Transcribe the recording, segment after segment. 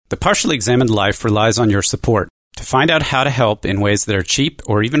The Partially Examined Life relies on your support. To find out how to help in ways that are cheap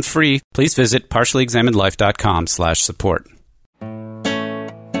or even free, please visit partiallyexaminedlife.com/support.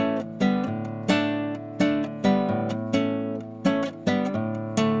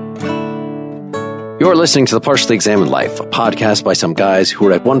 You're listening to The Partially Examined Life, a podcast by some guys who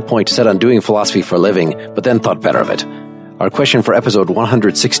were at one point set on doing philosophy for a living, but then thought better of it. Our question for episode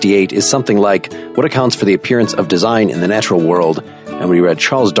 168 is something like, what accounts for the appearance of design in the natural world? And we read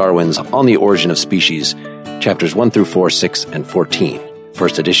Charles Darwin's On the Origin of Species, chapters 1 through 4, 6, and 14.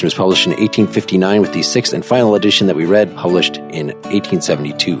 First edition was published in 1859, with the sixth and final edition that we read published in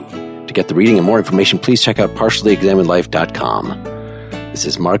 1872. To get the reading and more information, please check out partiallyexaminedlife.com. This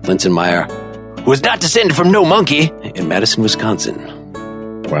is Mark Linsenmeyer, who is not descended from no monkey, in Madison, Wisconsin.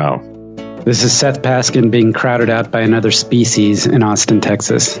 Wow. This is Seth Paskin being crowded out by another species in Austin,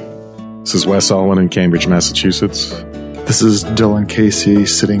 Texas. This is Wes Alwyn in Cambridge, Massachusetts. This is Dylan Casey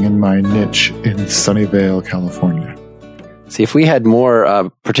sitting in my niche in Sunnyvale, California. See, if we had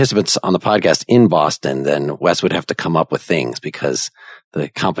more participants on the podcast in Boston, then Wes would have to come up with things because the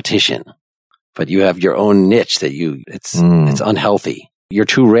competition. But you have your own niche that it's unhealthy. You're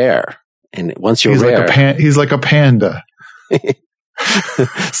too rare. And once you're rare... he's like a panda.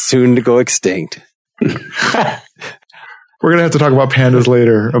 Soon to go extinct. We're going to have to talk about pandas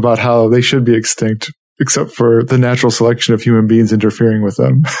later, about how they should be extinct, except for the natural selection of human beings interfering with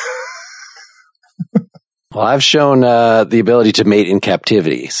them. Well, I've shown the ability to mate in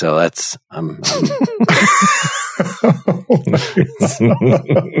captivity, so that's...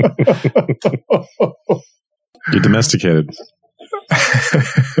 You're domesticated.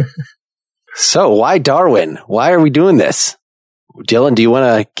 So, why Darwin? Why are we doing this? Dylan, do you want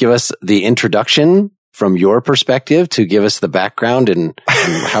to give us the introduction from your perspective, to give us the background and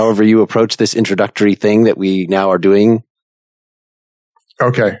however you approach this introductory thing that we now are doing?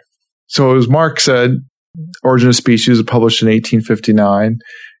 Okay. So as Mark said, Origin of Species was published in 1859.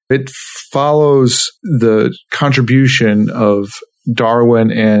 It follows the contribution of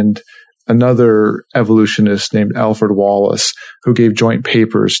Darwin and another evolutionist named Alfred Wallace, who gave joint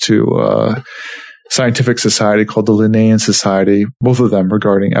papers to scientific society called the Linnaean Society, both of them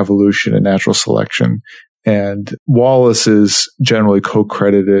regarding evolution and natural selection. And Wallace is generally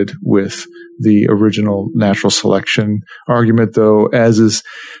co-credited with the original natural selection argument, though, as is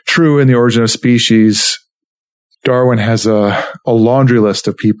true in The Origin of Species, Darwin has a laundry list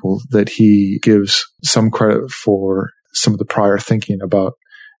of people that he gives some credit for some of the prior thinking about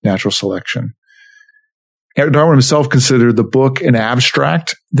natural selection. Darwin himself considered the book an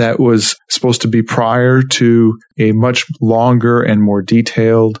abstract that was supposed to be prior to a much longer and more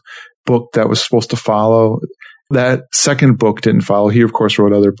detailed book that was supposed to follow. That second book didn't follow. He, of course,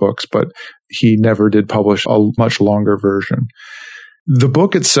 wrote other books, but he never did publish a much longer version. The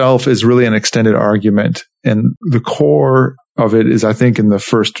book itself is really an extended argument, and the core of it is, I think, in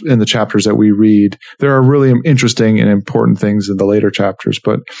the chapters that we read. There are really interesting and important things in the later chapters,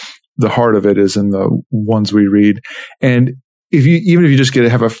 but the heart of it is in the ones we read. And even if you just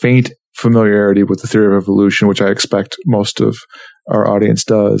have a faint familiarity with the theory of evolution, which I expect most of our audience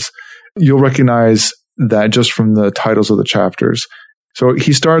does, you'll recognize that just from the titles of the chapters. So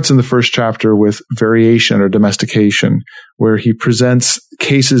he starts in the first chapter with variation or domestication, where he presents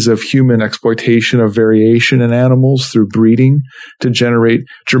cases of human exploitation of variation in animals through breeding to generate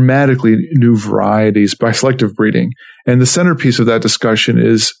dramatically new varieties by selective breeding. And the centerpiece of that discussion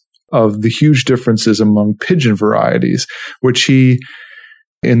is of the huge differences among pigeon varieties, which he,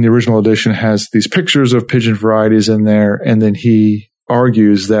 in the original edition, has these pictures of pigeon varieties in there, and then he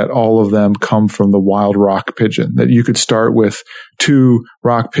argues that all of them come from the wild rock pigeon, that you could start with 2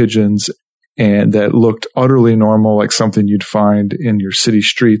 rock pigeons and that looked utterly normal, like something you'd find in your city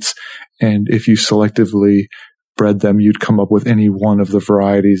streets. And if you selectively bred them, you'd come up with any one of the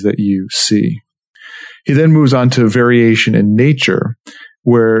varieties that you see. He then moves on to variation in nature,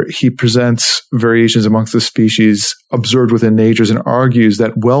 where he presents variations amongst the species observed within nature and argues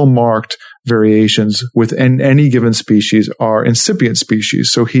that well-marked variations within any given species are incipient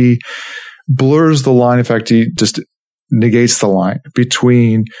species. So he blurs the line. In fact, he just negates the line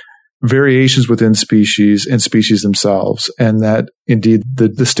between variations within species and species themselves, and that indeed the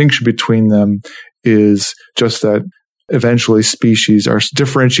distinction between them is just that eventually species are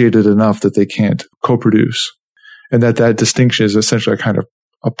differentiated enough that they can't co-produce. And that distinction is essentially a kind of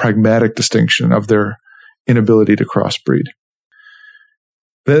a pragmatic distinction of their inability to crossbreed.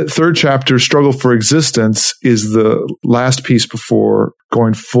 The third chapter, Struggle for Existence, is the last piece before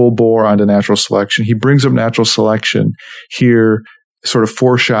going full bore onto natural selection. He brings up natural selection here, sort of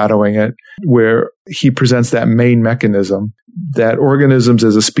foreshadowing it, where he presents that main mechanism that organisms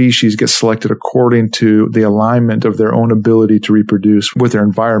as a species get selected according to the alignment of their own ability to reproduce with their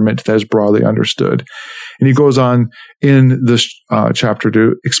environment that is broadly understood. And he goes on in this chapter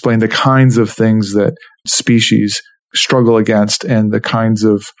to explain the kinds of things that species struggle against and the kinds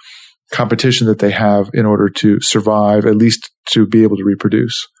of competition that they have in order to survive, at least to be able to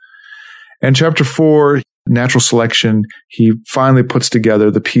reproduce. And chapter 4, natural selection, he finally puts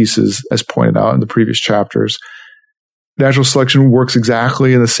together the pieces as pointed out in the previous chapters. Natural selection works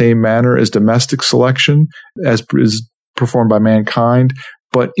exactly in the same manner as domestic selection, as is performed by mankind,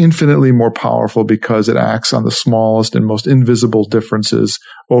 but infinitely more powerful because it acts on the smallest and most invisible differences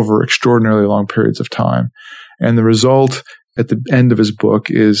over extraordinarily long periods of time. And the result at the end of his book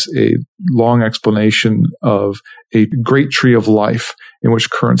is a long explanation of a great tree of life in which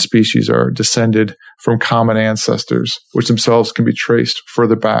current species are descended from common ancestors, which themselves can be traced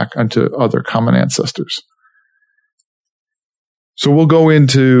further back onto other common ancestors. So we'll go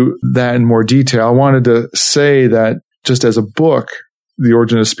into that in more detail. I wanted to say that just as a book, The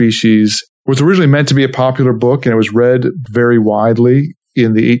Origin of Species was originally meant to be a popular book, and it was read very widely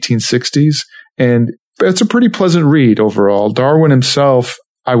in the 1860s. And it's a pretty pleasant read overall. Darwin himself,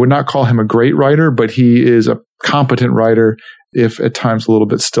 I would not call him a great writer, but he is a competent writer, if at times a little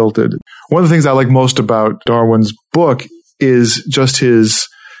bit stilted. One of the things I like most about Darwin's book is just his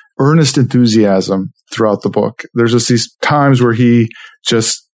earnest enthusiasm throughout the book. There's just these times where he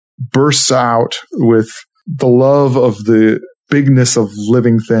just bursts out with the love of the bigness of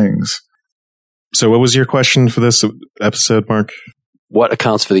living things. So what was your question for this episode, Mark? What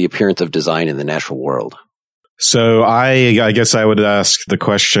accounts for the appearance of design in the natural world? So I guess I would ask the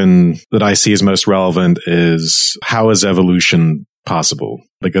question that I see as most relevant is, how is evolution possible?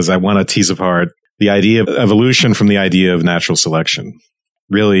 Because I want to tease apart the idea of evolution from the idea of natural selection.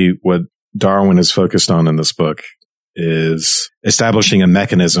 Really, what Darwin is focused on in this book is establishing a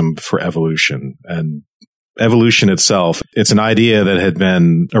mechanism for evolution. And evolution itself, it's an idea that had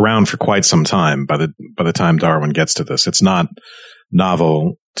been around for quite some time by the time Darwin gets to this. It's not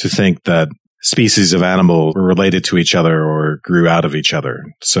novel to think that species of animal were related to each other or grew out of each other.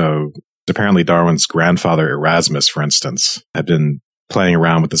 So apparently Darwin's grandfather Erasmus, for instance, had been playing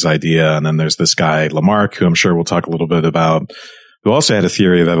around with this idea. And then there's this guy Lamarck, who I'm sure we'll talk a little bit about, who also had a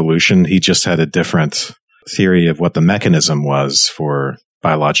theory of evolution. He just had a different theory of what the mechanism was for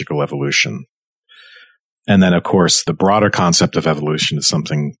biological evolution. And then, of course, the broader concept of evolution is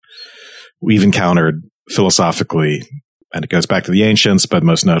something we've encountered philosophically, and it goes back to the ancients, but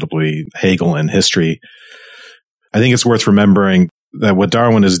most notably Hegel in history. I think it's worth remembering that what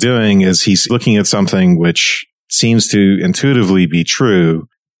Darwin is doing is he's looking at something which seems to intuitively be true,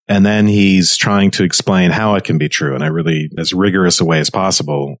 and then he's trying to explain how it can be true in a really as rigorous a way as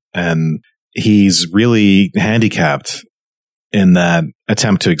possible. And he's really handicapped in that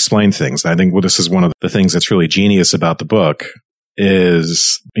attempt to explain things. I think this is one of the things that's really genius about the book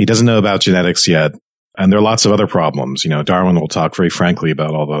is he doesn't know about genetics yet. And there are lots of other problems. Darwin will talk very frankly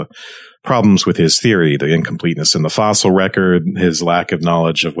about all the problems with his theory, the incompleteness in the fossil record, his lack of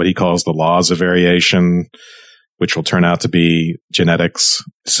knowledge of what he calls the laws of variation, which will turn out to be genetics.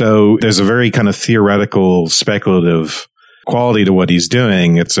 So there's a very kind of theoretical, speculative quality to what he's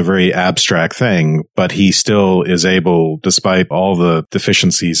doing. It's a very abstract thing, but he still is able, despite all the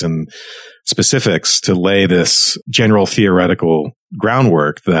deficiencies and specifics, to lay this general theoretical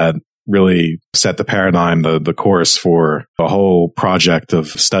groundwork that really set the paradigm, the course for a whole project of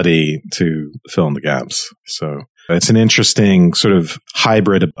study to fill in the gaps. So it's an interesting sort of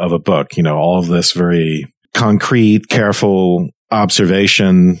hybrid of a book, all of this very concrete, careful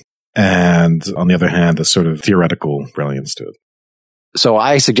observation, and on the other hand, a sort of theoretical brilliance to it. So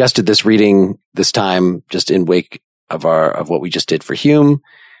I suggested this reading this time just in wake of what we just did for Hume.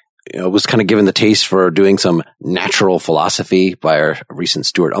 It was kind of given the taste for doing some natural philosophy by our recent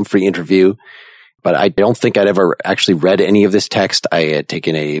Stuart Humphrey interview. But I don't think I'd ever actually read any of this text. I had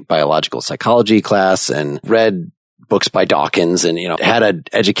taken a biological psychology class and read books by Dawkins and, had an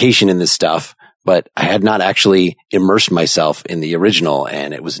education in this stuff, but I had not actually immersed myself in the original,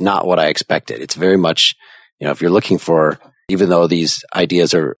 and it was not what I expected. It's very much, if you're looking for, even though these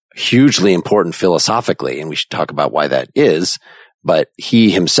ideas are hugely important philosophically, and we should talk about why that is, but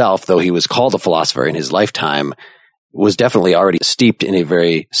he himself, though he was called a philosopher in his lifetime, was definitely already steeped in a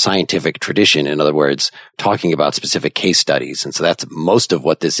very scientific tradition. In other words, talking about specific case studies. And so that's most of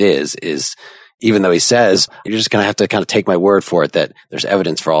what this is even though he says, you're just going to have to kind of take my word for it that there's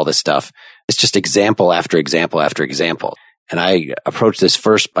evidence for all this stuff. It's just example after example after example. And I approached this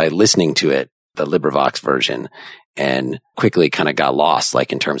first by listening to it, the LibriVox version. and quickly kind of got lost,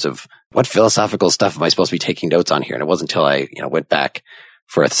 like in terms of what philosophical stuff am I supposed to be taking notes on here? And it wasn't until I, went back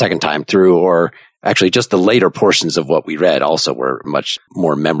for a second time through, or actually just the later portions of what we read also were much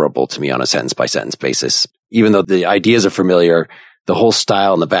more memorable to me on a sentence by sentence basis. Even though the ideas are familiar, the whole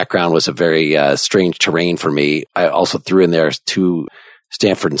style and the background was a very strange terrain for me. I also threw in there 2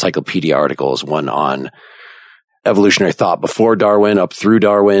 Stanford Encyclopedia articles, one on evolutionary thought before Darwin, up through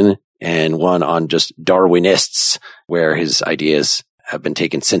Darwin, and one on just Darwinists, where his ideas have been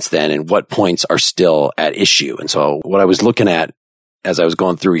taken since then and what points are still at issue. And so what I was looking at as I was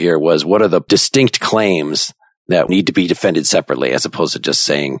going through here was, what are the distinct claims that need to be defended separately, as opposed to just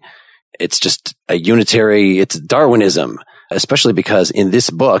saying it's just it's Darwinism, especially because in this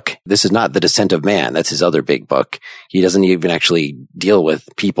book, this is not The Descent of Man. That's his other big book. He doesn't even actually deal with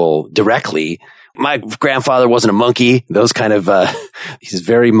people directly. My grandfather wasn't a monkey. Those kind of, he's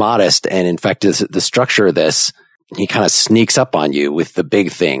very modest. And in fact, the structure of this, he kind of sneaks up on you with the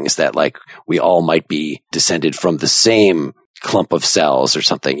big things that, like, we all might be descended from the same clump of cells or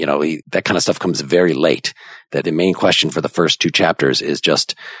something. That kind of stuff comes very late. That the main question for the first 2 chapters is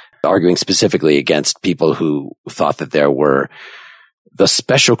just arguing specifically against people who thought that there were the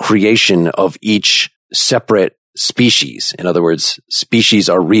special creation of each separate species. In other words, species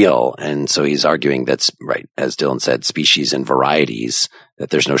are real. And so he's arguing that's right, as Dylan said, species and varieties, that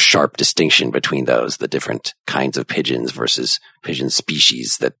there's no sharp distinction between those, the different kinds of pigeons versus pigeon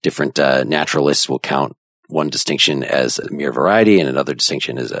species, that different naturalists will count one distinction as a mere variety and another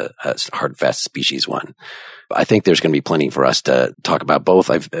distinction as a hard, fast species one. I think there's going to be plenty for us to talk about both.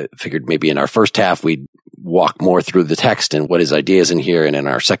 I've figured maybe in our first half, we'd walk more through the text and what his ideas in here. And in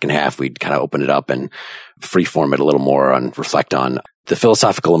our second half, we'd kind of open it up and freeform it a little more and reflect on the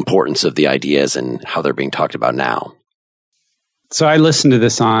philosophical importance of the ideas and how they're being talked about now. So I listened to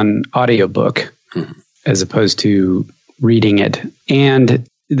this on audiobook as opposed to reading it. And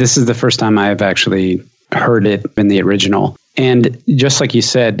this is the first time I've actually heard it in the original. And just like you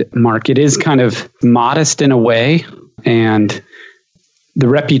said, Mark, it is kind of modest in a way. And the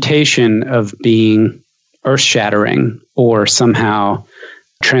reputation of being earth-shattering or somehow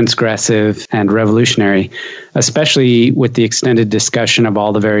transgressive and revolutionary, especially with the extended discussion of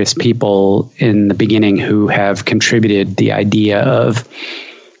all the various people in the beginning who have contributed the idea of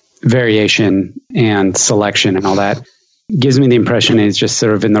variation and selection and all that, gives me the impression he's just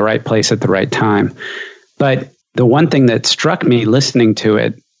sort of in the right place at the right time. But the one thing that struck me listening to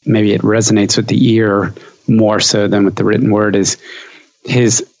it, maybe it resonates with the ear more so than with the written word, is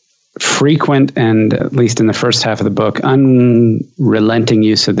his frequent, and at least in the first half of the book, unrelenting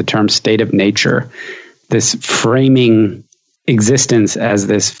use of the term state of nature, this framing existence as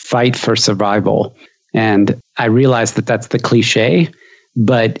this fight for survival. And I realize that that's the cliche,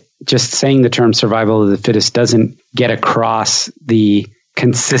 but just saying the term survival of the fittest doesn't get across the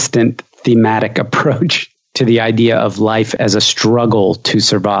consistent thematic approach to the idea of life as a struggle to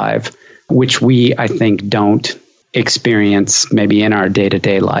survive, which we, I think, don't experience maybe in our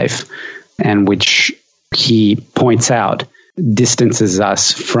day-to-day life, and which he points out distances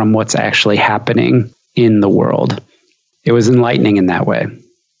us from what's actually happening in the world. It was enlightening in that way. And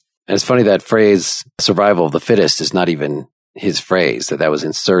it's funny that phrase, survival of the fittest, is not even his phrase, that was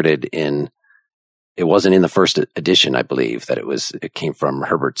inserted in, it wasn't in the first edition, I believe, that it came from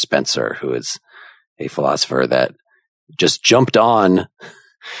Herbert Spencer, who is a philosopher that just jumped on.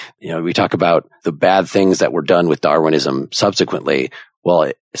 We talk about the bad things that were done with Darwinism subsequently.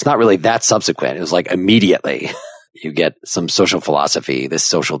 Well, it's not really that subsequent. It was like immediately you get some social philosophy, this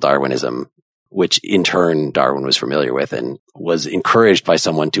social Darwinism, which in turn Darwin was familiar with and was encouraged by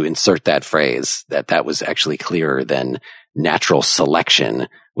someone to insert that phrase, that was actually clearer than natural selection,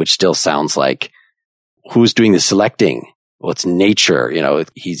 which still sounds like, who's doing the selecting? Well, it's nature.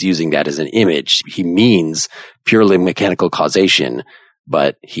 He's using that as an image. He means purely mechanical causation,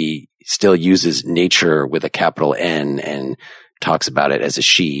 but he still uses nature with a capital N and talks about it as a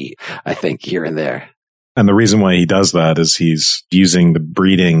she, I think, here and there. And the reason why he does that is he's using the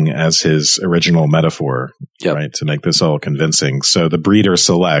breeding as his original metaphor, right? To make this all convincing. So the breeder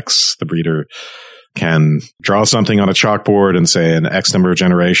selects, the breeder can draw something on a chalkboard and say, in X number of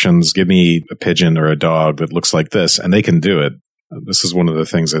generations, give me a pigeon or a dog that looks like this, and they can do it. This is one of the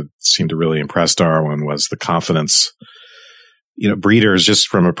things that seemed to really impress Darwin, was the confidence. Breeders, just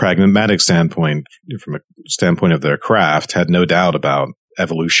from a pragmatic standpoint, from a standpoint of their craft, had no doubt about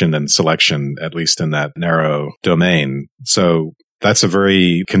evolution and selection, at least in that narrow domain. So that's a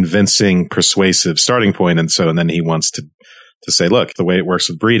very convincing, persuasive starting point. And then he wants to say, look, the way it works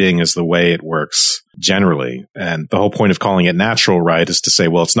with breeding is the way it works generally. And the whole point of calling it natural, right, is to say,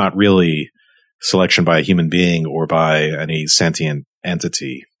 well, it's not really selection by a human being or by any sentient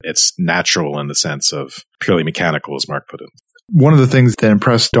entity. It's natural in the sense of purely mechanical, as Mark put it. One of the things that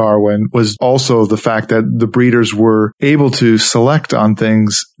impressed Darwin was also the fact that the breeders were able to select on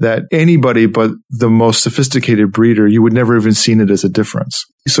things that anybody but the most sophisticated breeder, you would never even seen it as a difference.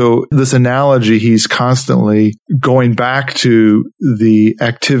 So this analogy, he's constantly going back to the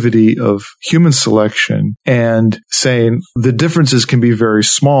activity of human selection and saying the differences can be very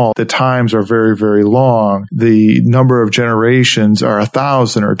small. The times are very, very long. The number of generations are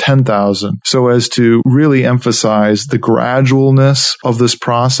 1,000 or 10,000. So as to really emphasize the gradualness of this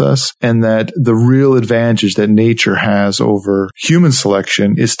process, and that the real advantage that nature has over human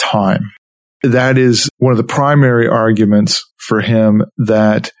selection is time. That is one of the primary arguments for him,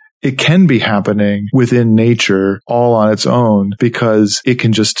 that it can be happening within nature all on its own because it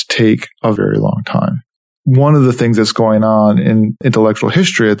can just take a very long time. One of the things that's going on in intellectual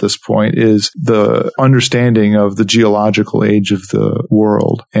history at this point is the understanding of the geological age of the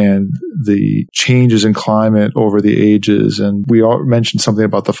world and the changes in climate over the ages. And we all mentioned something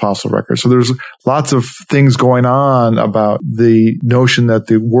about the fossil record. So there's lots of things going on about the notion that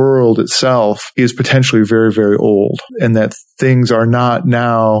the world itself is potentially very, very old, and that things are not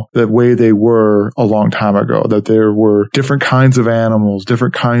now the way they were a long time ago, that there were different kinds of animals,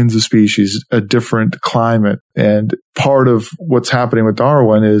 different kinds of species, a different climate. And part of what's happening with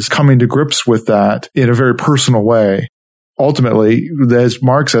Darwin is coming to grips with that in a very personal way. Ultimately, as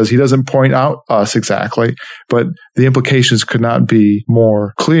Mark says, he doesn't point out us exactly, but the implications could not be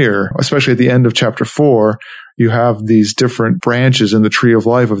more clear, especially at the end of chapter 4. You have these different branches in the tree of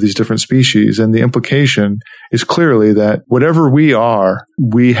life of these different species. And the implication is clearly that whatever we are,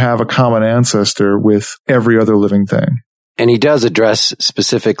 we have a common ancestor with every other living thing. And he does address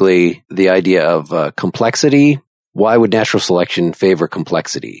specifically the idea of complexity. Why would natural selection favor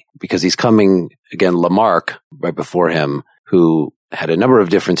complexity? Because he's coming, again, Lamarck, right before him, who had a number of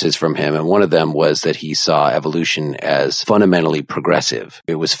differences from him. And one of them was that he saw evolution as fundamentally progressive.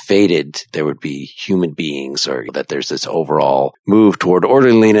 It was fated there would be human beings, or that there's this overall move toward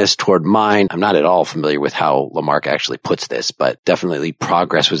orderliness, toward mind. I'm not at all familiar with how Lamarck actually puts this, but definitely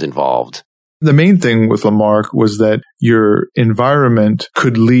progress was involved. The main thing with Lamarck was that your environment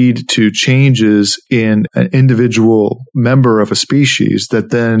could lead to changes in an individual member of a species,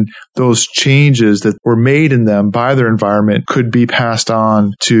 that then those changes that were made in them by their environment could be passed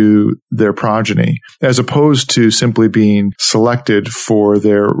on to their progeny, as opposed to simply being selected for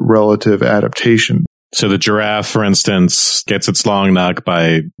their relative adaptation. So the giraffe, for instance, gets its long neck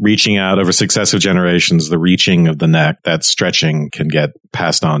by reaching out over successive generations. The reaching of the neck, that stretching, can get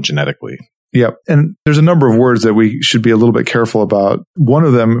passed on genetically. Yep. And there's a number of words that we should be a little bit careful about. One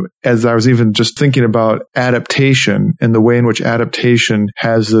of them, as I was even just thinking about adaptation and the way in which adaptation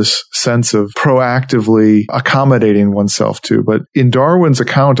has this sense of proactively accommodating oneself to. But in Darwin's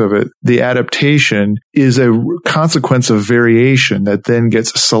account of it, the adaptation is a consequence of variation that then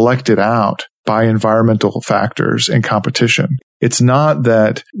gets selected out by environmental factors and competition. It's not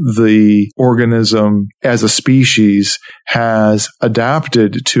that the organism as a species has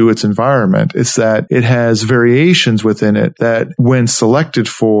adapted to its environment. It's that it has variations within it that, when selected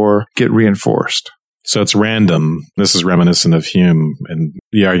for, get reinforced. So it's random. This is reminiscent of Hume, and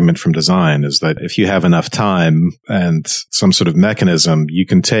the argument from design is that if you have enough time and some sort of mechanism, you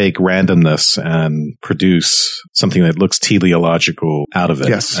can take randomness and produce something that looks teleological out of it.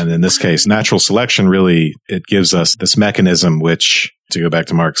 Yes. And in this case, natural selection really, it gives us this mechanism which, to go back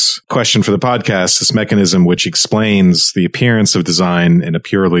to Mark's question for the podcast, this mechanism which explains the appearance of design in a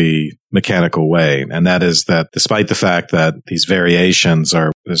purely mechanical way. And that is that despite the fact that these variations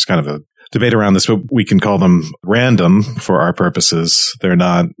are, there's kind of a debate around this, but we can call them random for our purposes. They're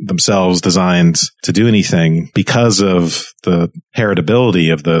not themselves designed to do anything because of the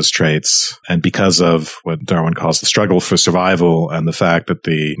heritability of those traits, and because of what Darwin calls the struggle for survival, and the fact that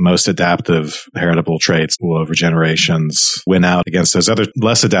the most adaptive heritable traits will over generations win out against those other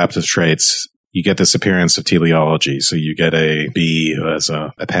less adaptive traits. You get this appearance of teleology. So you get a bee as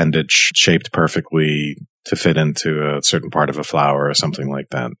an appendage shaped perfectly to fit into a certain part of a flower or something like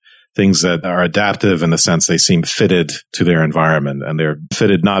that. Things that are adaptive in the sense they seem fitted to their environment, and they're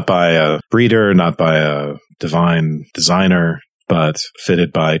fitted not by a breeder, not by a divine designer, but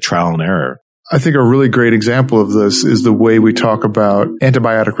fitted by trial and error. I think a really great example of this is the way we talk about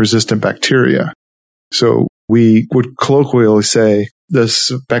antibiotic-resistant bacteria. So we would colloquially say this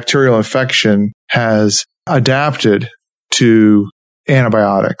bacterial infection has adapted to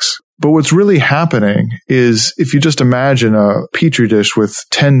antibiotics. But what's really happening is, if you just imagine a petri dish with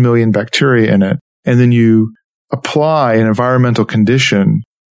 10 million bacteria in it, and then you apply an environmental condition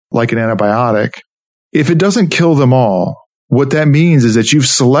like an antibiotic, if it doesn't kill them all, what that means is that you've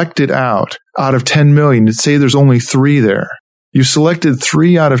selected out of 10 million, say there's only 3 there. You selected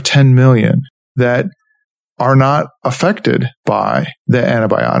 3 out of 10 million that are not affected by the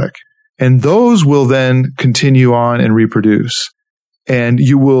antibiotic. And those will then continue on and reproduce. And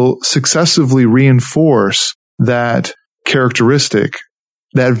you will successively reinforce that characteristic,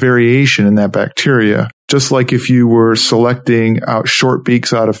 that variation in that bacteria, just like if you were selecting out short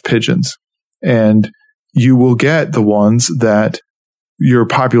beaks out of pigeons. And you will get the ones that your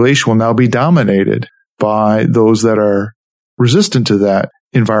population will now be dominated by those that are resistant to that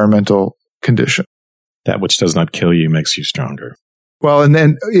environmental condition. That which does not kill you makes you stronger. Well, and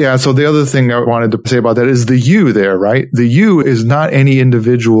then, so the other thing I wanted to say about that is the you there, right? The you is not any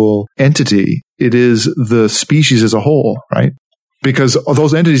individual entity. It is the species as a whole, right? Because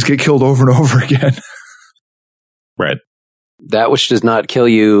those entities get killed over and over again. Right. That which does not kill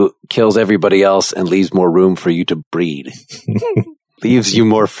you kills everybody else and leaves more room for you to breed. Leaves you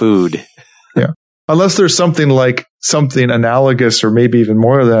more food. Yeah. Unless there's something analogous or maybe even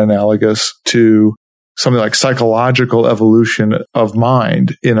more than analogous to something like psychological evolution of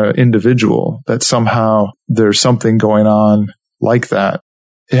mind in an individual, that somehow there's something going on like that.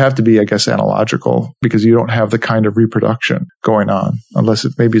 It have to be, I guess, analogical, because you don't have the kind of reproduction going on, unless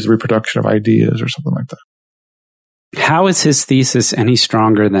it maybe is a reproduction of ideas or something like that. How is his thesis any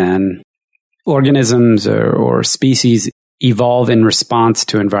stronger than organisms or species evolve in response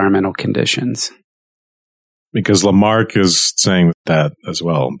to environmental conditions? Because Lamarck is saying that as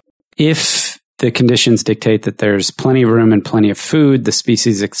well. If the conditions dictate that there's plenty of room and plenty of food, the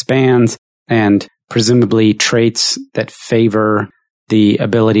species expands, and presumably traits that favor the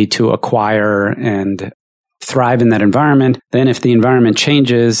ability to acquire and thrive in that environment. Then if the environment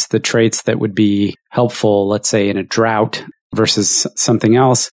changes, the traits that would be helpful, let's say in a drought versus something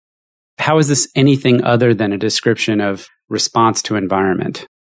else, how is this anything other than a description of response to environment?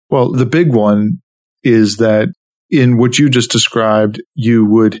 Well, the big one is that in what you just described, you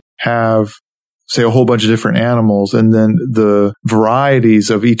would have, say, a whole bunch of different animals, and then the varieties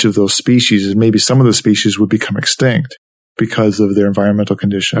of each of those species, and maybe some of the species would become extinct because of their environmental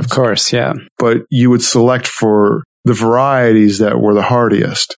conditions. Of course, yeah. But you would select for the varieties that were the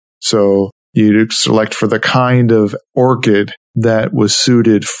hardiest. So you'd select for the kind of orchid that was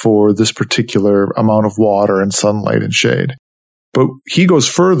suited for this particular amount of water and sunlight and shade. But he goes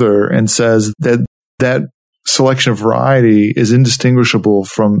further and says that that selection of variety is indistinguishable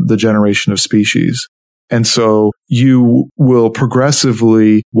from the generation of species. And so you will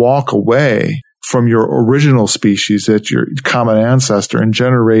progressively walk away from your original species, at your common ancestor, and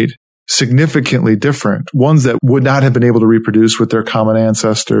generate significantly different ones that would not have been able to reproduce with their common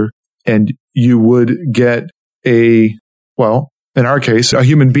ancestor. And you would get in our case, a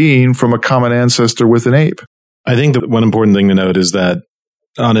human being from a common ancestor with an ape. I think that one important thing to note is that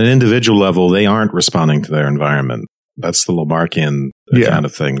on an individual level, they aren't responding to their environment. That's the Lamarckian kind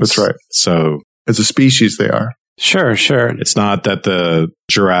of things. That's right. So as a species, they are. Sure. It's not that the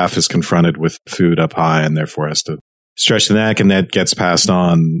giraffe is confronted with food up high and therefore has to stretch the neck and that gets passed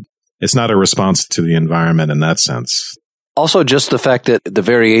on. It's not a response to the environment in that sense. Also, just the fact that the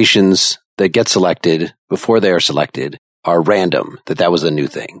variations that get selected before they are selected are random, that was a new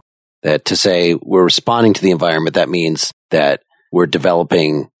thing. That to say we're responding to the environment, that means that we're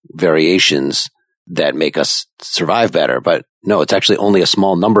developing variations that make us survive better. But no, it's actually only a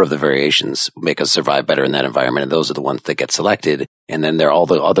small number of the variations make us survive better in that environment. And those are the ones that get selected. And then there are all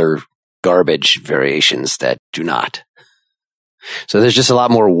the other garbage variations that do not. So there's just a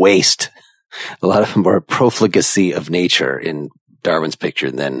lot more waste, a lot of more profligacy of nature in Darwin's picture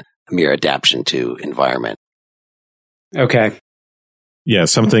than a mere adaptation to environment. Okay. Yeah,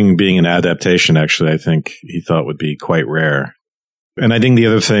 something being an adaptation, actually, I think he thought would be quite rare. And I think the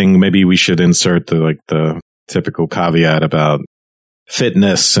other thing, maybe we should insert the typical caveat about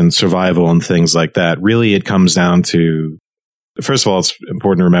fitness and survival and things like that. Really, it comes down to, first of all, it's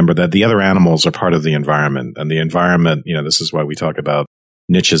important to remember that the other animals are part of the environment. And the environment, this is why we talk about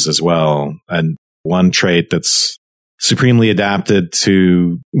niches as well. And one trait that's supremely adapted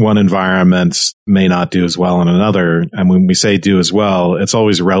to one environment may not do as well in another. And when we say do as well, it's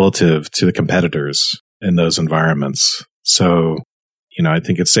always relative to the competitors in those environments. So, I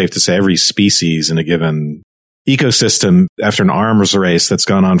think it's safe to say every species in a given ecosystem, after an arms race that's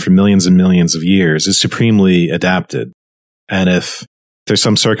gone on for millions and millions of years, is supremely adapted. And if there's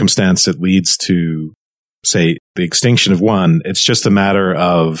some circumstance that leads to, say, the extinction of one, it's just a matter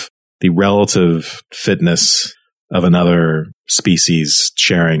of the relative fitness of another species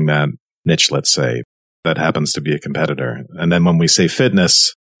sharing that niche, let's say, that happens to be a competitor. And then when we say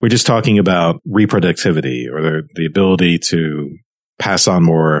fitness, We're just talking about reproductivity or the ability to pass on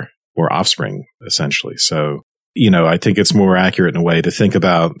more offspring, essentially. So, I think it's more accurate in a way to think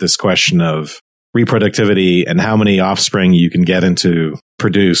about this question of reproductivity and how many offspring you can get into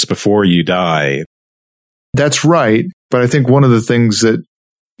produce before you die. That's right. But I think one of the things that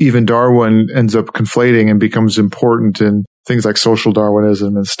even Darwin ends up conflating and becomes important in things like social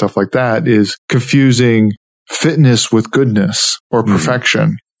Darwinism and stuff like that is confusing fitness with goodness or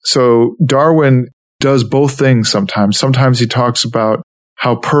perfection. So Darwin does both things sometimes. Sometimes he talks about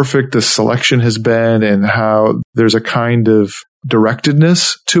how perfect the selection has been and how there's a kind of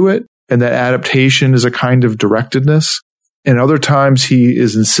directedness to it, and that adaptation is a kind of directedness. And other times he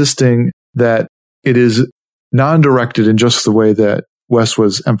is insisting that it is non-directed in just the way that Wes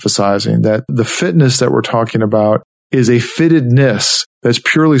was emphasizing, that the fitness that we're talking about is a fittedness that's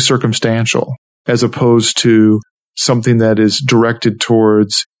purely circumstantial, as opposed to something that is directed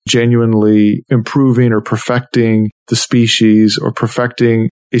towards genuinely improving or perfecting the species or perfecting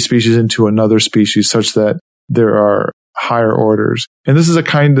a species into another species such that there are higher orders. And this is a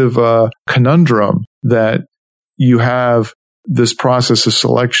kind of conundrum that you have this process of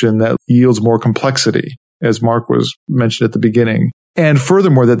selection that yields more complexity, as Mark was mentioned at the beginning. And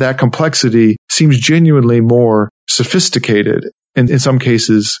furthermore, that complexity seems genuinely more sophisticated and in some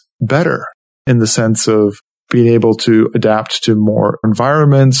cases better in the sense of being able to adapt to more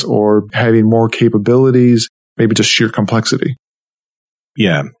environments or having more capabilities, maybe just sheer complexity.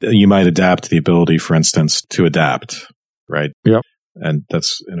 Yeah, you might adapt the ability, for instance, to adapt, right? Yep. And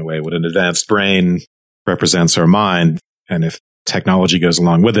that's, in a way, what an advanced brain represents our mind. And if technology goes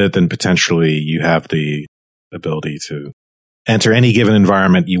along with it, then potentially you have the ability to enter any given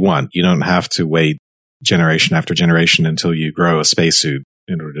environment you want. You don't have to wait generation after generation until you grow a spacesuit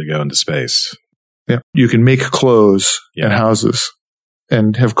in order to go into space. Yeah. You can make clothes and houses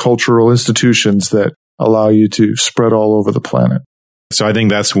and have cultural institutions that allow you to spread all over the planet. So I think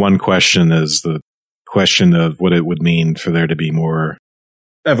that's one question, is the question of what it would mean for there to be more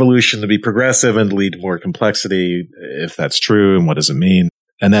evolution, to be progressive and lead to more complexity, if that's true, and what does it mean?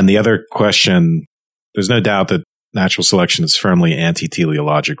 And then the other question, there's no doubt that natural selection is firmly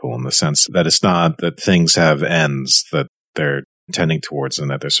anti-teleological in the sense that it's not that things have ends that they're tending towards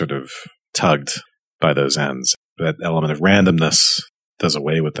and that they're sort of tugged by those ends. That element of randomness does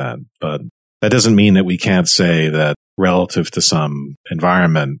away with that. But that doesn't mean that we can't say that relative to some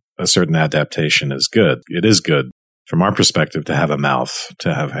environment, a certain adaptation is good. It is good from our perspective to have a mouth,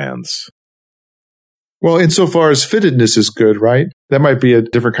 to have hands. Well, insofar as fittedness is good, right? That might be a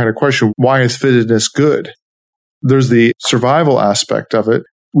different kind of question. Why is fittedness good? There's the survival aspect of it.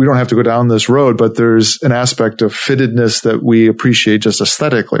 We don't have to go down this road, but there's an aspect of fittedness that we appreciate just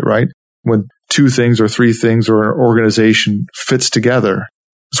aesthetically, right? When two things or three things or an organization fits together.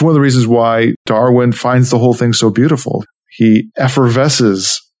 It's one of the reasons why Darwin finds the whole thing so beautiful. He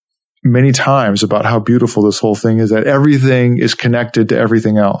effervesces many times about how beautiful this whole thing is, that everything is connected to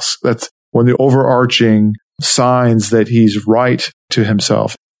everything else. That's one of the overarching signs that he's right to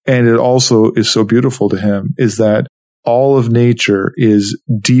himself. And it also is so beautiful to him is that all of nature is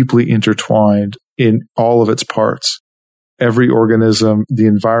deeply intertwined in all of its parts. Every organism, the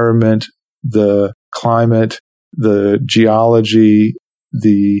environment, the climate, the geology,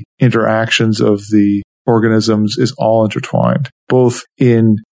 the interactions of the organisms is all intertwined, both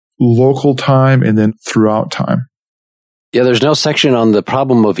in local time and then throughout time. Yeah, there's no section on the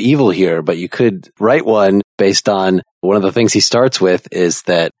problem of evil here, but you could write one based on one of the things he starts with is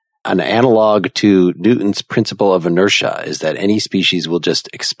that an analog to Newton's principle of inertia is that any species will just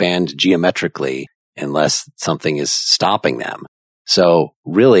expand geometrically unless something is stopping them. So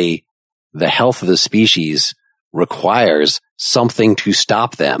really, the health of the species requires something to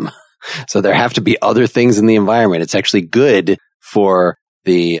stop them. So there have to be other things in the environment. It's actually good for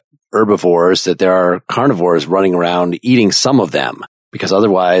the herbivores that there are carnivores running around eating some of them, because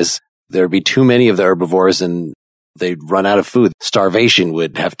otherwise there'd be too many of the herbivores and they'd run out of food. Starvation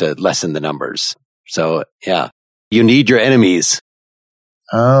would have to lessen the numbers. So yeah, you need your enemies.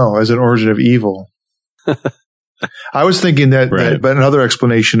 Oh, as an origin of evil. I was thinking that, but another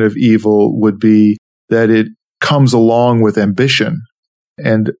explanation of evil would be that it comes along with ambition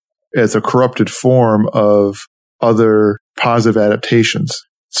and as a corrupted form of other positive adaptations.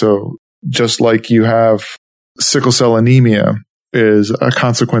 So just like you have sickle cell anemia is a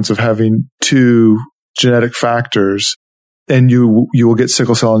consequence of having two genetic factors, and you will get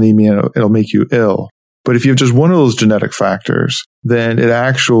sickle cell anemia and it'll make you ill. But if you have just one of those genetic factors, then it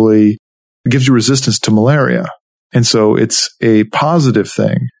actually gives you resistance to malaria. And so it's a positive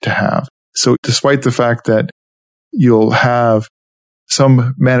thing to have. So despite the fact that you'll have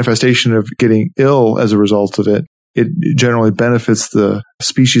some manifestation of getting ill as a result of it, it generally benefits the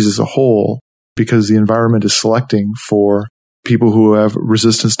species as a whole because the environment is selecting for people who have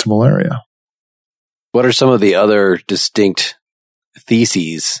resistance to malaria. What are some of the other distinct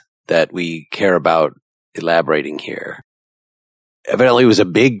theses that we care about elaborating here? Evidently, it was a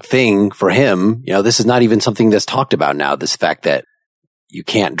big thing for him. This is not even something that's talked about now, this fact that you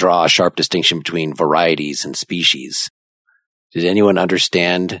can't draw a sharp distinction between varieties and species. Did anyone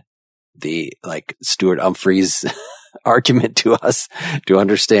understand the, Stuart Humphrey's argument to us to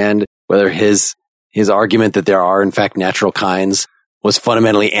understand whether his argument that there are, in fact, natural kinds was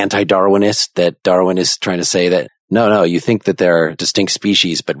fundamentally anti-Darwinist, that Darwin is trying to say that, no, you think that there are distinct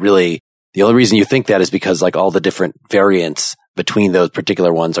species, but really the only reason you think that is because all the different variants between those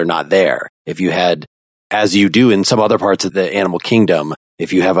particular ones are not there. If you had, as you do in some other parts of the animal kingdom,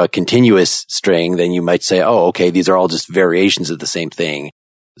 if you have a continuous string, then you might say, oh, okay, these are all just variations of the same thing.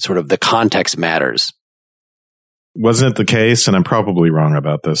 Sort of the context matters. Wasn't it the case, and I'm probably wrong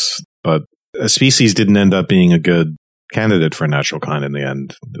about this, but a species didn't end up being a good candidate for a natural kind in the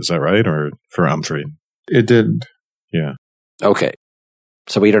end. Is that right? Or for Humphrey? It didn't. Yeah. Okay.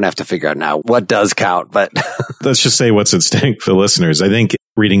 So we don't have to figure out now what does count, but let's just say what's at stake for listeners. I think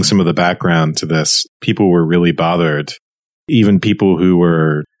reading some of the background to this, people were really bothered. Even people who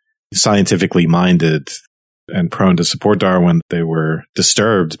were scientifically minded and prone to support Darwin, they were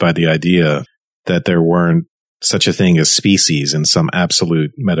disturbed by the idea that there weren't such a thing as species in some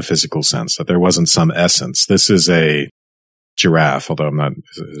absolute metaphysical sense, that there wasn't some essence. This is a giraffe, although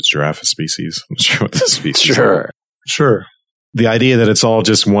is giraffe a species? I'm not sure what the species are. Sure. The idea that it's all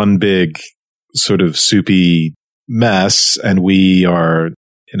just one big sort of soupy mess, and we are,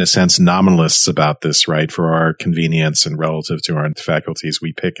 in a sense, nominalists about this, right? For our convenience and relative to our faculties,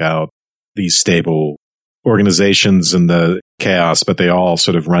 we pick out these stable organizations in the chaos, but they all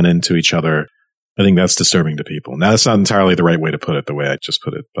sort of run into each other. I think that's disturbing to people. Now, that's not entirely the right way to put it, the way I just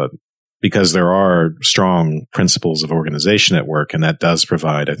put it, but because there are strong principles of organization at work, and that does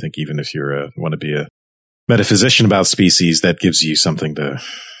provide, I think, even if you want to be a metaphysician about species, that gives you something to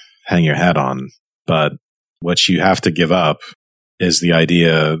hang your hat on. But what you have to give up is the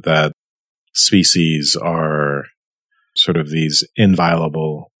idea that species are sort of these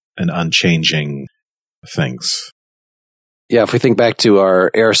inviolable and unchanging things. Yeah, if we think back to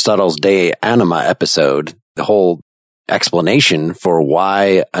our Aristotle's De Anima episode, the whole explanation for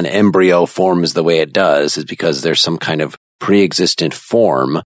why an embryo forms the way it does is because there's some kind of pre-existent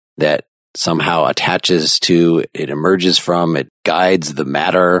form that somehow attaches to, it emerges from, it guides the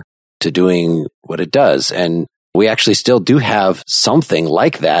matter to doing what it does. And we actually still do have something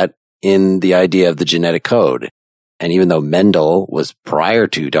like that in the idea of the genetic code. And even though Mendel was prior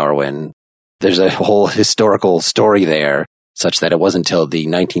to Darwin, there's a whole historical story there, such that it wasn't until the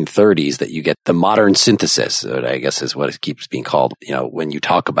 1930s that you get the modern synthesis, I guess is what it keeps being called. When you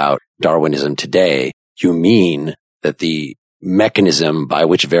talk about Darwinism today, you mean that the mechanism by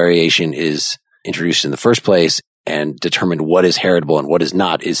which variation is introduced in the first place and determined what is heritable and what is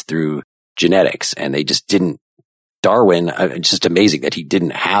not is through genetics. And they just didn't, Darwin, it's just amazing that he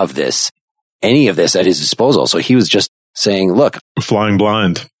didn't have any of this at his disposal. So he was just saying, look, flying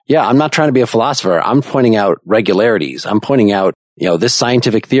blind. Yeah, I'm not trying to be a philosopher. I'm pointing out regularities. I'm pointing out, this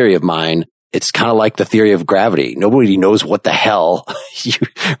scientific theory of mine, it's kind of like the theory of gravity. Nobody knows what the hell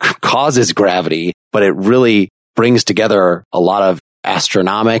causes gravity, but it really brings together a lot of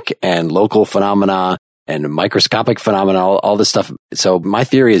astronomic and local phenomena and microscopic phenomena, all this stuff. So my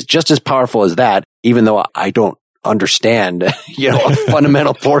theory is just as powerful as that, even though I don't understand, a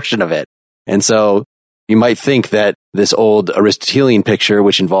fundamental portion of it. And so you might think that this old Aristotelian picture,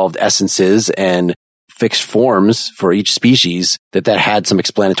 which involved essences and fixed forms for each species, that had some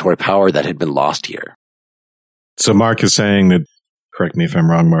explanatory power that had been lost here. So Mark is saying that, correct me if I'm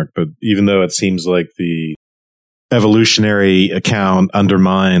wrong, Mark, but even though it seems like the evolutionary account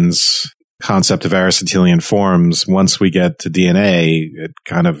undermines concept of Aristotelian forms, once we get to DNA, it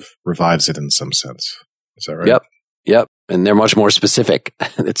kind of revives it in some sense. Is that right? Yep. And they're much more specific.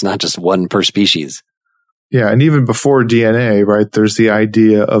 It's not just one per species. Yeah, and even before DNA, right, there's the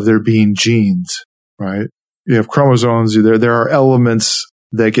idea of there being genes, right? You have chromosomes, there are elements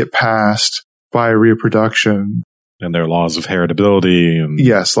that get passed by reproduction. And there are laws of heritability. And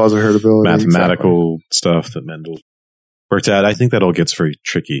yes, laws of heritability. Mathematical stuff that Mendel worked out. I think that all gets very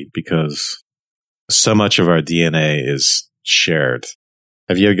tricky because so much of our DNA is shared.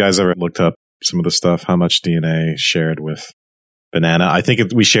 Have you guys ever looked up some of the stuff, how much DNA is shared with banana? I think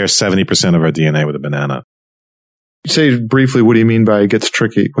we share 70% of our DNA with a banana. Say briefly, what do you mean by it gets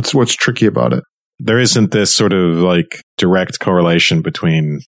tricky? What's tricky about it? there isn't this sort of like direct correlation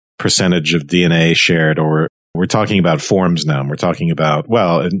between percentage of DNA shared, or we're talking about forms now. And we're talking about,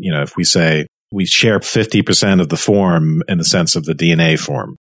 well, if we say we share 50% of the form in the sense of the DNA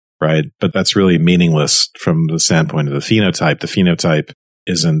form, right? But that's really meaningless from the standpoint of the phenotype. The phenotype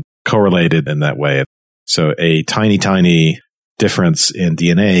isn't correlated in that way. So a tiny, tiny difference in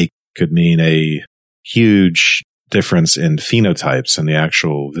DNA could mean a huge difference in phenotypes and the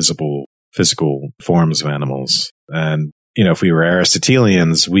actual visible physical forms of animals. And, if we were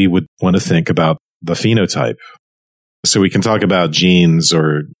Aristotelians, we would want to think about the phenotype. So we can talk about genes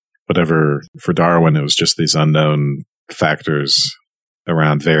or whatever. For Darwin, it was just these unknown factors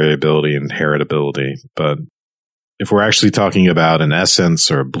around variability and heritability. But if we're actually talking about an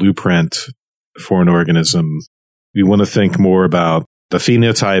essence or a blueprint for an organism, we want to think more about the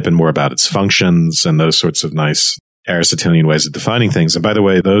phenotype and more about its functions and those sorts of nice Aristotelian ways of defining things. And by the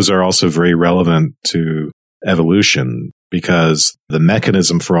way, those are also very relevant to evolution, because the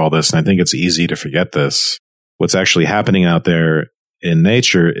mechanism for all this, and I think it's easy to forget this, what's actually happening out there in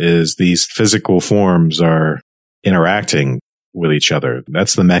nature is these physical forms are interacting with each other.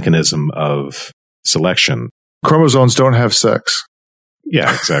 That's the mechanism of selection. Chromosomes don't have sex.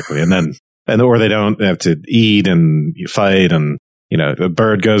 Yeah, exactly. Or they don't have to eat and fight, and a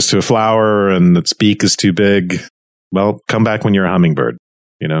bird goes to a flower and its beak is too big. Well, come back when you're a hummingbird.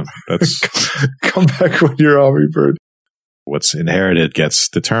 That's come back when you're a hummingbird. What's inherited gets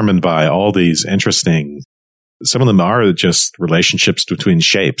determined by all these interesting, some of them are just relationships between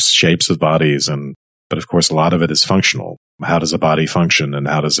shapes of bodies. But of course, a lot of it is functional. How does a body function, and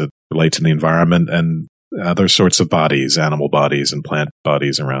how does it relate to the environment and other sorts of bodies, animal bodies and plant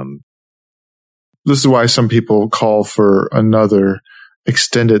bodies around? This is why some people call for another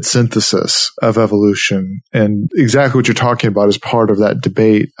extended synthesis of evolution. And exactly what you're talking about is part of that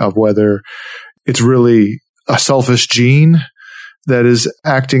debate of whether it's really a selfish gene that is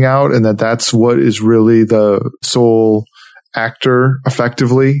acting out, and that's what is really the sole actor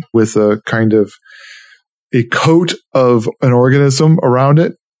effectively, with a kind of a coat of an organism around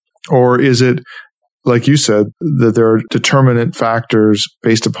it? Or is it, like you said, that there are determinant factors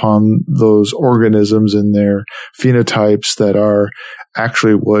based upon those organisms and their phenotypes that are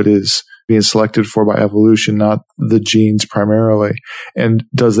actually what is being selected for by evolution, not the genes primarily? And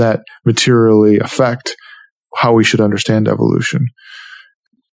does that materially affect how we should understand evolution?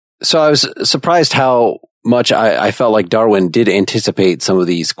 So I was surprised how much I felt like Darwin did anticipate some of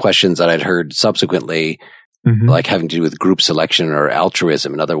these questions that I'd heard subsequently, like having to do with group selection or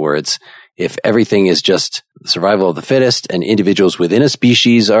altruism. In other words, if everything is just survival of the fittest and individuals within a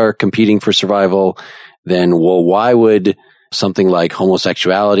species are competing for survival, then, well, why would something like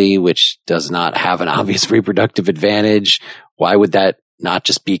homosexuality, which does not have an obvious reproductive advantage, why would that not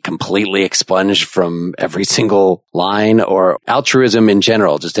just be completely expunged from every single line? Or altruism in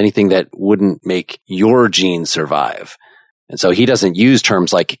general, just anything that wouldn't make your genes survive. And so he doesn't use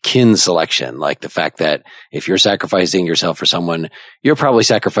terms like kin selection, like the fact that if you're sacrificing yourself for someone, you're probably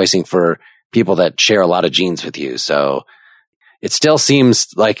sacrificing for people that share a lot of genes with you. So it still seems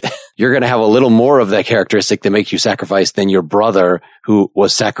like you're going to have a little more of that characteristic that makes you sacrifice than your brother who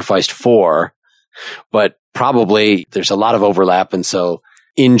was sacrificed for. But probably there's a lot of overlap. And so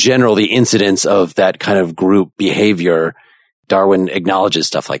in general, the incidence of that kind of group behavior, Darwin acknowledges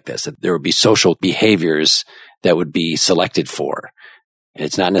stuff like this, that there would be social behaviors that would be selected for. And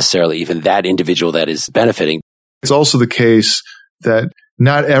it's not necessarily even that individual that is benefiting. It's also the case that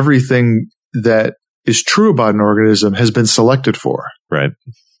not everything that is true about an organism has been selected for. Right.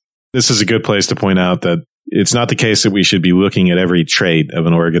 This is a good place to point out that it's not the case that we should be looking at every trait of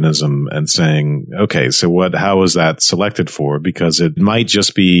an organism and saying, okay, so how was that selected for? Because it might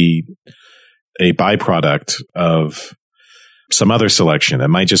just be a byproduct of some other selection. It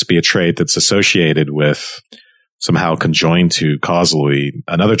might just be a trait that's associated with, somehow conjoined to causally,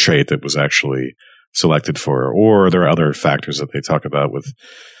 another trait that was actually selected for. Or there are other factors that they talk about with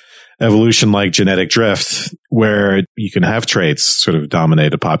evolution, like genetic drift, where you can have traits sort of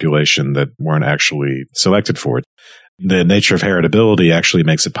dominate a population that weren't actually selected for it. The nature of heritability actually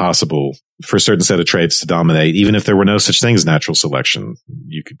makes it possible for a certain set of traits to dominate, even if there were no such thing as natural selection.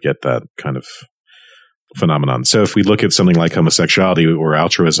 You could get that kind of phenomenon. So if we look at something like homosexuality or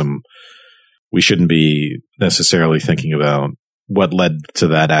altruism, we shouldn't be necessarily thinking about what led to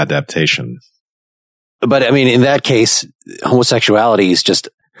that adaptation. But I mean, in that case, homosexuality is just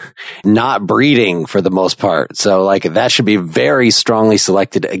not breeding for the most part. So like that should be very strongly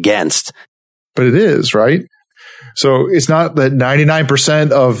selected against. But it is, right? So it's not that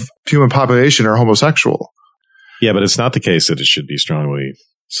 99% of human population are homosexual. Yeah, but it's not the case that it should be strongly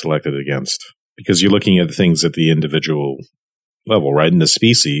selected against. because you're looking at things at the individual level, right? In the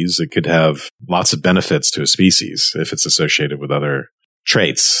species, it could have lots of benefits to a species if it's associated with other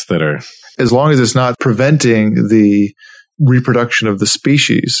traits that are... As long as it's not preventing the reproduction of the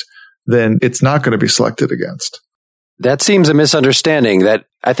species, then it's not going to be selected against. That seems a misunderstanding. That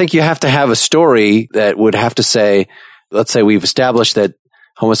I think you have to have a story that would have to say, let's say we've established that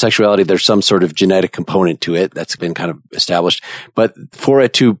homosexuality, there's some sort of genetic component to it that's been kind of established, but for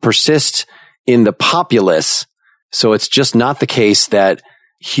it to persist in the populace, so it's just not the case that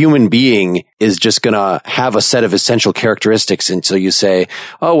human being is just going to have a set of essential characteristics. And so you say,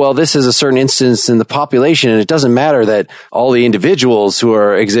 oh, well, this is a certain instance in the population, and it doesn't matter that all the individuals who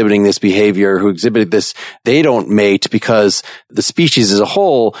are exhibiting this behavior, who exhibit this, they don't mate because the species as a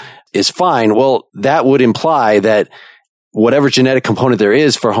whole is fine. Well, that would imply that whatever genetic component there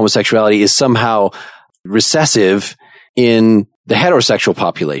is for homosexuality is somehow recessive in the heterosexual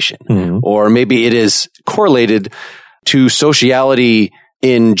population. Mm-hmm. Or maybe it is correlated to sociality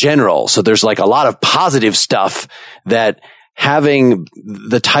in general. So there's like a lot of positive stuff that having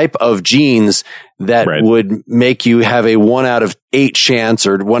the type of genes that would make you have a 1 out of 8 chance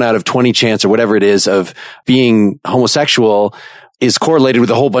or 1 out of 20 chance or whatever it is of being homosexual is correlated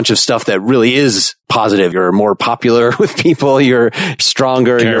with a whole bunch of stuff that really is positive. You're more popular with people. You're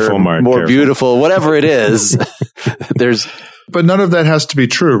stronger. You're more beautiful, whatever it is. But none of that has to be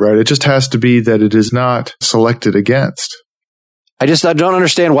true, right? It just has to be that it is not selected against. I don't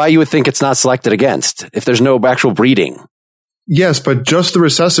understand why you would think it's not selected against if there's no actual breeding. Yes, but just the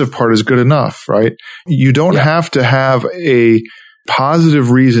recessive part is good enough, right? You don't have to have a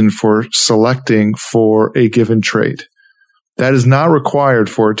positive reason for selecting for a given trait. That is not required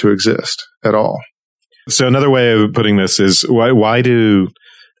for it to exist at all. So another way of putting this is why do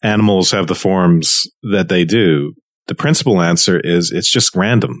animals have the forms that they do? The principal answer is it's just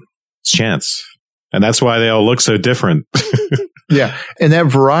random. It's chance. And that's why they all look so different. Yeah. And that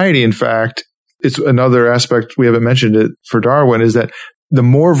variety, in fact, it's another aspect we haven't mentioned it for Darwin, is that the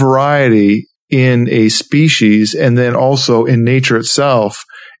more variety in a species and then also in nature itself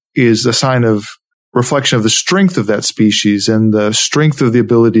is a sign of reflection of the strength of that species and the strength of the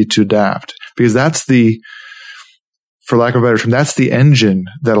ability to adapt. Because that's for lack of a better term, that's the engine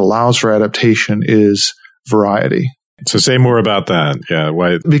that allows for adaptation is variety. So say more about that. Yeah.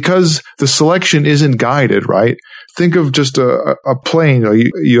 Why? Because the selection isn't guided, right? Think of just a plane.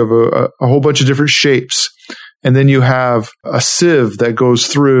 You have a whole bunch of different shapes, and then you have a sieve that goes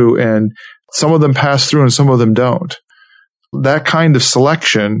through, and some of them pass through and some of them don't. That kind of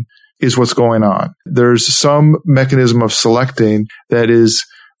selection is what's going on. There's some mechanism of selecting that is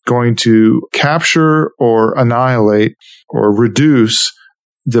going to capture or annihilate or reduce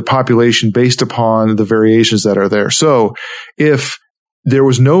the population based upon the variations that are there. So if there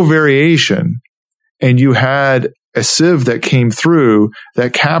was no variation and you had a sieve that came through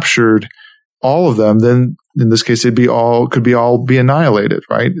that captured all of them, then in this case, could be annihilated,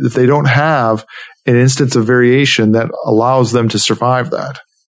 right? If they don't have an instance of variation that allows them to survive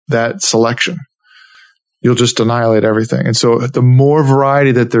that selection, you'll just annihilate everything. And so the more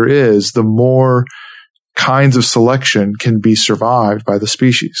variety that there is, the more kinds of selection can be survived by the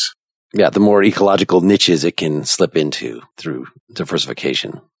species. Yeah, the more ecological niches it can slip into through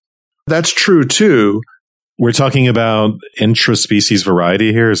diversification. That's true too. We're talking about intraspecies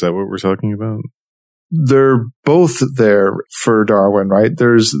variety here. Is that what we're talking about? They're both there for Darwin, right?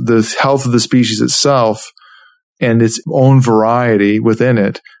 There's the health of the species itself and its own variety within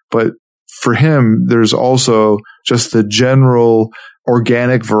it. But for him, there's also just the general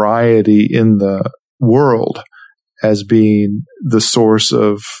organic variety in the world as being the source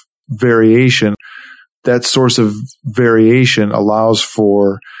of variation. That source of variation allows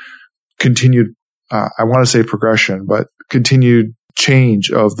for continued, I want to say progression, but continued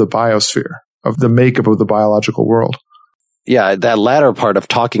change of the biosphere, of the makeup of the biological world. Yeah, that latter part of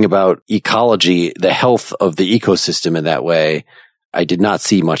talking about ecology, the health of the ecosystem in that way, I did not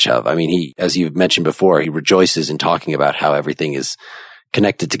see much of. I mean, as you've mentioned before, he rejoices in talking about how everything is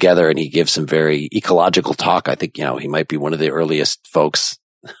connected together, and he gives some very ecological talk. I think, he might be one of the earliest folks,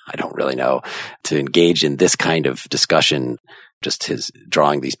 I don't really know, to engage in this kind of discussion. Just his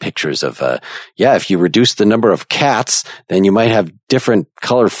drawing these pictures of, if you reduce the number of cats, then you might have different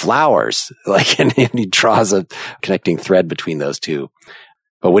colored flowers. And he draws a connecting thread between those two.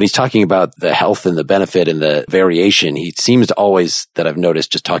 But when he's talking about the health and the benefit and the variation, he seems to always, that I've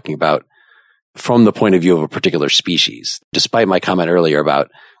noticed, just talking about from the point of view of a particular species. Despite my comment earlier about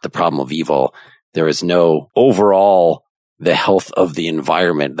the problem of evil, there is no overall the health of the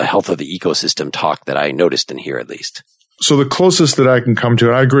environment, the health of the ecosystem talk that I noticed in here at least. So the closest that I can come to,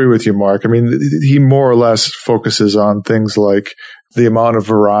 and I agree with you, Mark, I mean, he more or less focuses on things like the amount of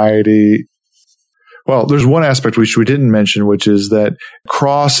variety. Well, there's one aspect which we didn't mention, which is that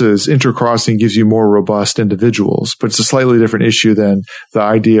intercrossing gives you more robust individuals, but it's a slightly different issue than the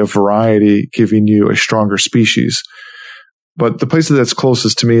idea of variety giving you a stronger species. But the place that's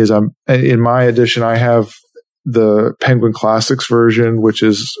closest to me is in my edition, I have the Penguin Classics version, which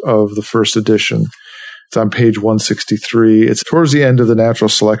is of the first edition. It's on page 163. It's towards the end of the natural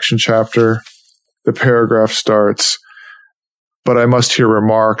selection chapter. The paragraph starts, "But I must here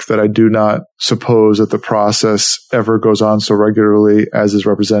remark that I do not suppose that the process ever goes on so regularly as is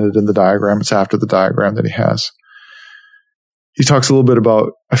represented in the diagram." It's after the diagram that he has. He talks a little bit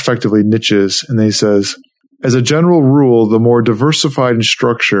about effectively niches, and then he says, "As a general rule, the more diversified in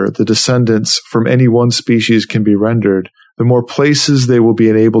structure the descendants from any one species can be rendered, the more places they will be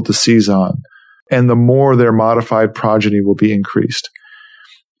enabled to seize on, and the more their modified progeny will be increased.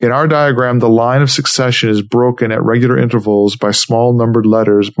 In our diagram, the line of succession is broken at regular intervals by small numbered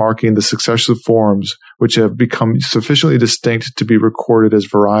letters marking the successive forms which have become sufficiently distinct to be recorded as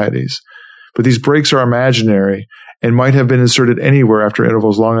varieties. But these breaks are imaginary and might have been inserted anywhere after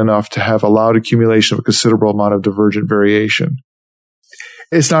intervals long enough to have allowed accumulation of a considerable amount of divergent variation."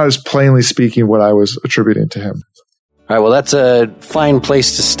 It's not as plainly speaking what I was attributing to him. All right, well, that's a fine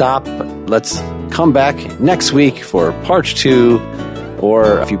place to stop. Let's come back next week for part 2.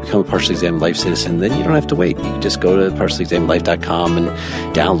 Or if you become a Partially Examined Life citizen, then you don't have to wait. You can just go to partiallyexaminedlife.com and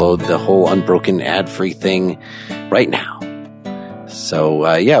download the whole unbroken ad-free thing right now. So,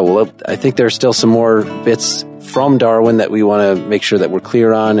 I think there's still some more bits from Darwin that we want to make sure that we're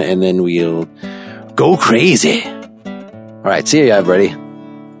clear on, and then we'll go crazy. All right, see you, everybody.